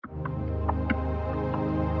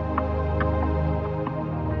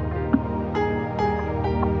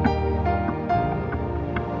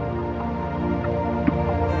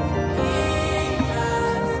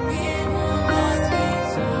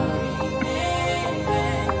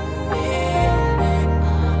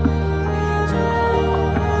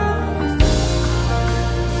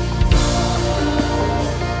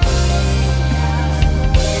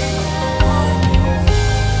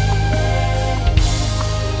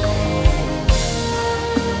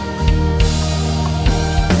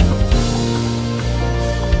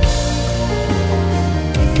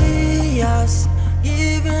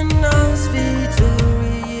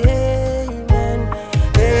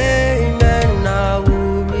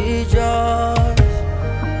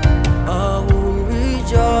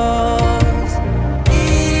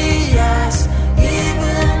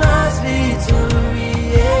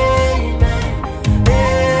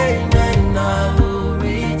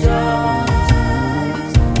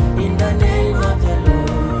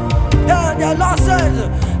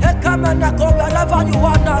man, go wherever you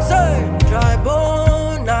wanna say. Dry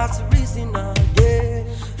bone has risen again.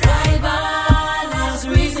 Dry bone has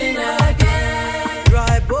risen again.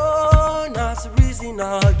 Dry bone has risen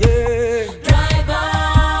again. Dry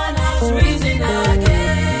bone has risen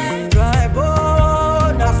again. Dry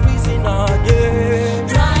bone has risen again.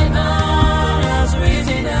 Dry bone has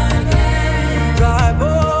risen again. Dry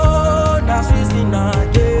bone has risen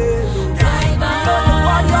again. Dry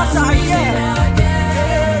bone has risen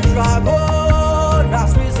again. Dry bone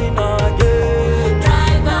has risen again.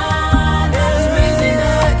 Dry bone has risen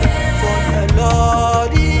again. For the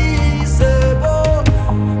Lord is able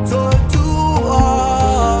to do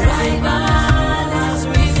all. Dry bone has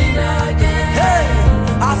risen again. Hey,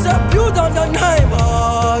 I said build on the name.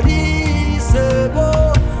 God is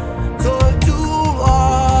able to do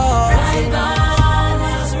all. Dry bone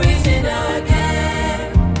has risen again.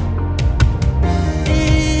 He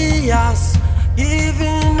has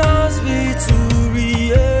given us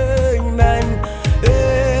victory. Amen.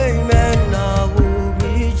 Amen. I will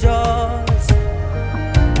rejoice.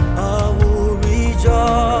 I will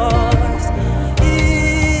rejoice. He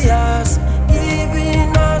has given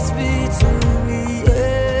us victory.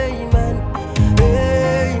 Amen.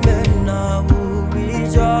 Amen. I will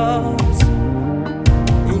rejoice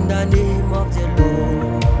in the name of the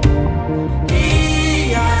Lord.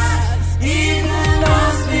 He has given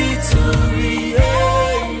us victory.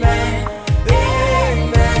 Amen.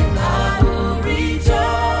 Amen. I will rejoice.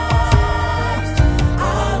 I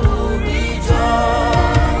will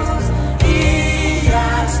rejoice. He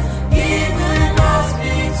has given us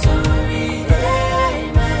victory.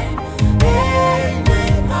 Amen.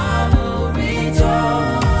 Amen. I will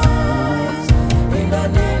rejoice in the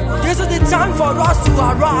name of. This is the time for us to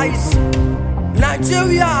arise.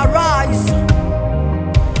 Nigeria, arise.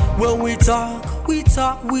 When we talk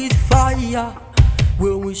with fire.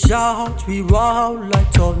 When we shout, we roar like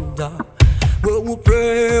thunder. When we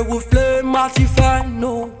pray, we flame as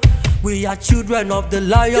inferno. We are children of the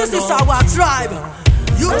lion. This is our tribe.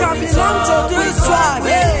 You can belong to this tribe.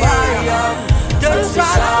 The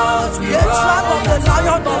tribe of the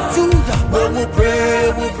lion of Judah. When we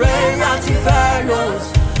pray as infernos.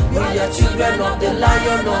 We are children of the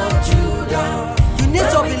lion of Judah. You need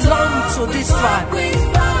to belong to this tribe.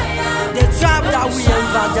 The tribe that we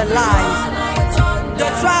evangelize. The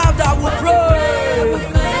tribe that will pray.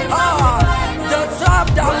 The tribe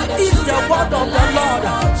that will eat the word of the Lord.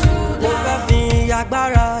 Mo fẹ́ fi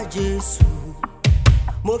agbára Jésù.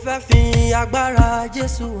 Mo fẹ́ fi agbára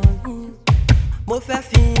Jésù hàn yín. Mo fẹ́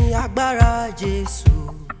fi agbára Jésù.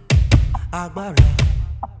 Agbára.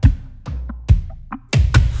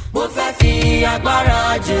 Mo fẹ́ fi agbára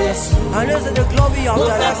Jésù. And this is the glory of the Lord.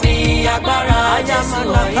 Mo fẹ́ fi agbára Jésù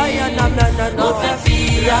hàn yín. Mo fẹ́ fi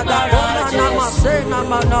agbára Jésù.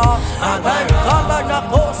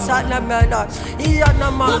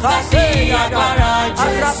 Mo fẹ́ fi agbára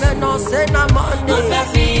Jésù. Mo fẹ́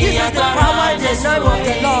fi This is the power in the name of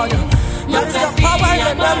the Lord. There is the power in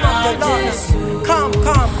the name of the Lord. Come,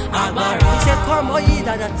 come. He said, come, all ye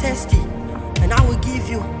that are thirsty, and I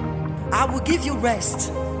will give you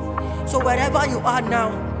rest. So wherever you are now,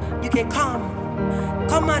 you can come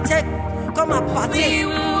and partake We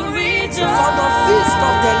will rejoice. for the feast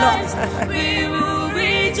of the Lord. We will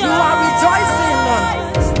rejoice. You are rejoicing.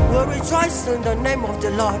 We rejoice in the name of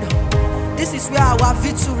the Lord. This is where our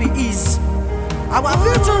victory is. Our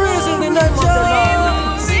victory is in the name